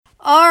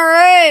All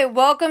right,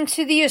 welcome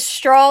to the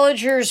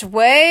Astrologer's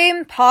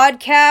Way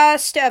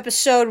podcast,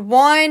 episode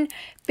 1,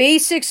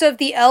 Basics of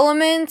the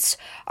Elements.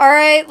 All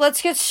right,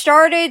 let's get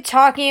started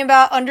talking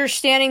about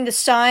understanding the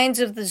signs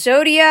of the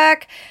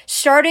zodiac,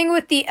 starting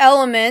with the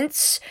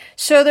elements.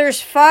 So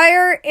there's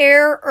fire,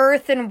 air,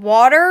 earth, and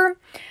water.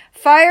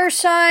 Fire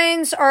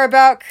signs are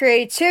about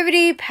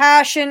creativity,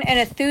 passion, and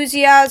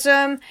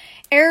enthusiasm.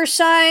 Air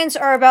signs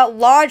are about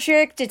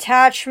logic,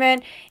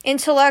 detachment,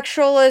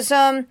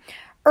 intellectualism.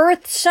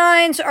 Earth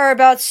signs are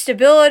about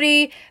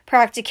stability,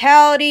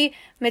 practicality,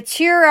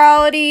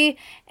 materiality,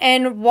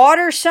 and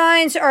water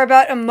signs are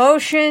about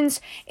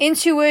emotions,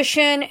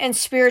 intuition, and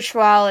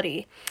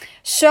spirituality.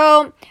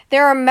 So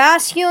there are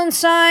masculine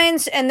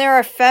signs and there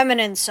are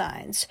feminine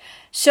signs.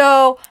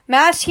 So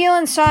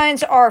masculine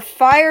signs are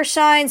fire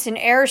signs and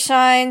air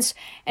signs,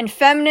 and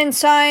feminine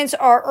signs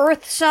are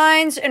earth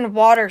signs and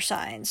water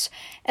signs.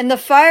 And the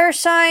fire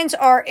signs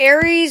are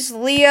Aries,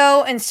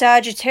 Leo, and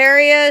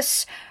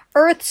Sagittarius.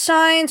 Earth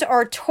signs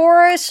are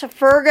Taurus,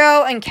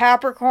 Virgo, and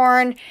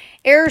Capricorn.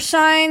 Air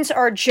signs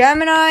are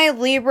Gemini,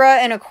 Libra,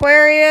 and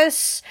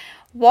Aquarius.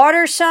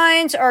 Water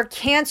signs are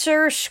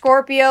Cancer,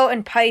 Scorpio,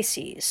 and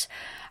Pisces.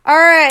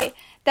 Alright,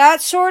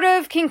 that sort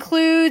of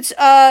concludes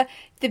the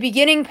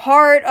beginning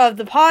part of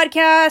the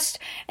podcast.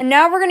 And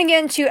now we're going to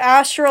get into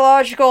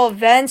astrological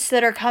events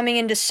that are coming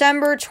in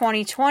December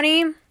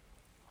 2020.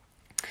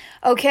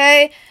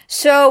 Okay,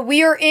 so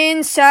we are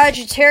in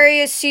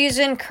Sagittarius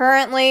season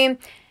currently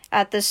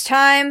at this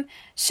time.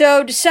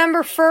 So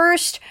December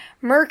 1st,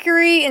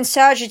 Mercury in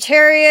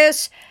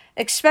Sagittarius.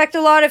 Expect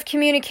a lot of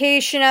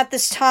communication at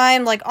this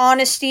time, like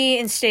honesty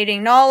and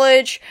stating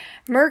knowledge.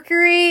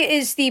 Mercury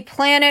is the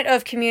planet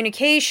of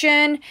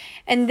communication.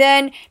 And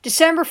then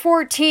December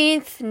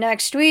 14th,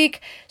 next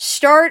week,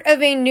 start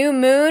of a new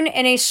moon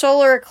and a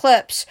solar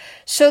eclipse.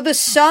 So the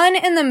sun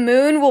and the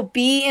moon will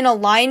be in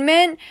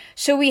alignment.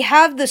 So we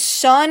have the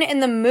sun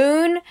and the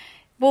moon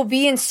will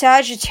be in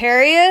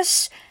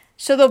Sagittarius.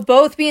 So they'll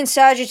both be in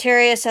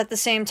Sagittarius at the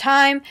same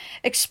time.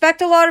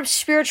 Expect a lot of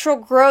spiritual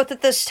growth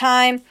at this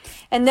time.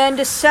 And then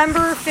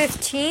December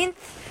 15th,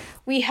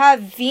 we have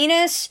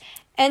Venus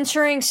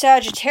entering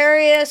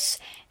Sagittarius.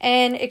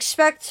 And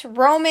expect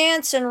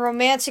romance and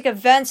romantic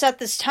events at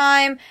this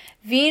time.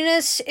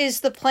 Venus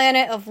is the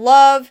planet of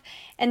love.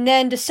 And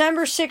then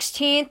December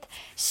 16th,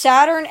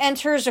 Saturn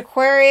enters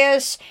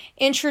Aquarius,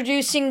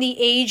 introducing the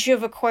age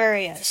of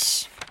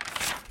Aquarius.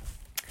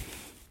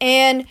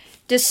 And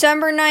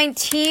December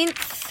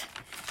 19th,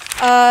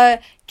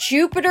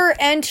 Jupiter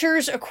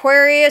enters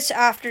Aquarius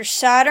after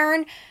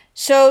Saturn.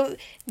 So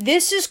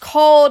this is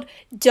called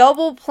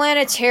double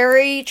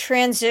planetary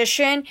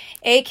transition,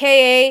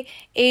 aka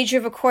Age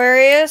of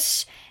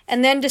Aquarius.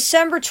 And then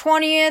December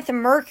 20th,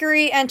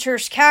 Mercury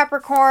enters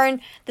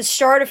Capricorn, the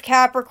start of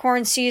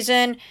Capricorn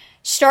season.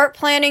 Start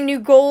planning new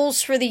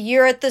goals for the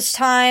year at this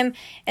time.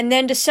 And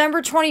then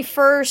December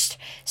 21st,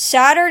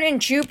 Saturn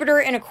and Jupiter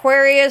in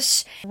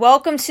Aquarius.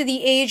 Welcome to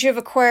the age of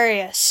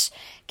Aquarius.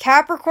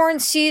 Capricorn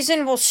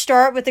season will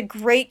start with a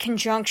great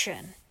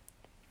conjunction.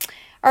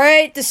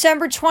 Alright,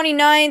 December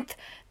 29th,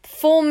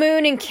 full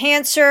moon in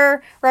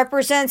Cancer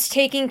represents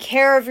taking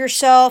care of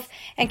yourself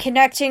and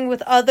connecting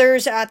with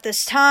others at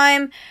this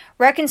time.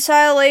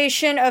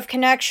 Reconciliation of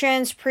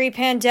connections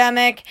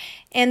pre-pandemic.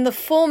 And the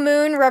full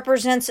moon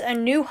represents a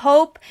new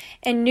hope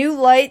and new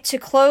light to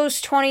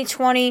close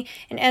 2020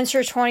 and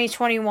enter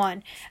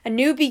 2021. A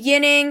new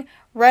beginning,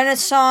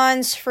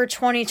 renaissance for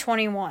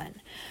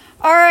 2021.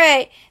 All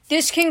right,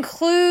 this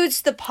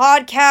concludes the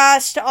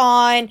podcast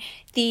on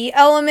the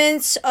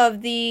elements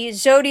of the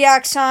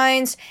zodiac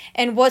signs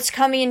and what's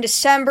coming in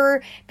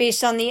December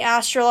based on the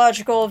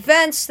astrological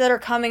events that are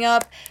coming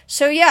up.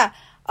 So yeah,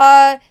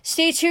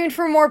 stay tuned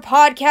for more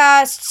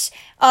podcasts.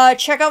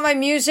 Check out my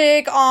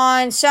music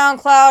on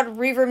SoundCloud,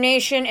 Reverb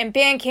Nation, and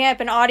Bandcamp,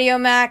 and Audio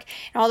Mac,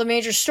 and all the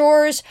major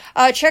stores.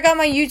 Check out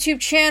my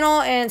YouTube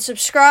channel and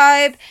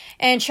subscribe.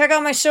 And check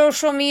out my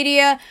social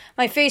media,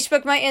 my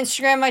Facebook, my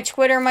Instagram, my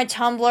Twitter, my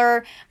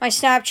Tumblr, my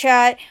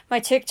Snapchat, my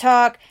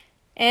TikTok.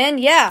 And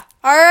yeah,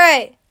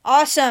 alright,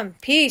 awesome,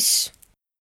 peace.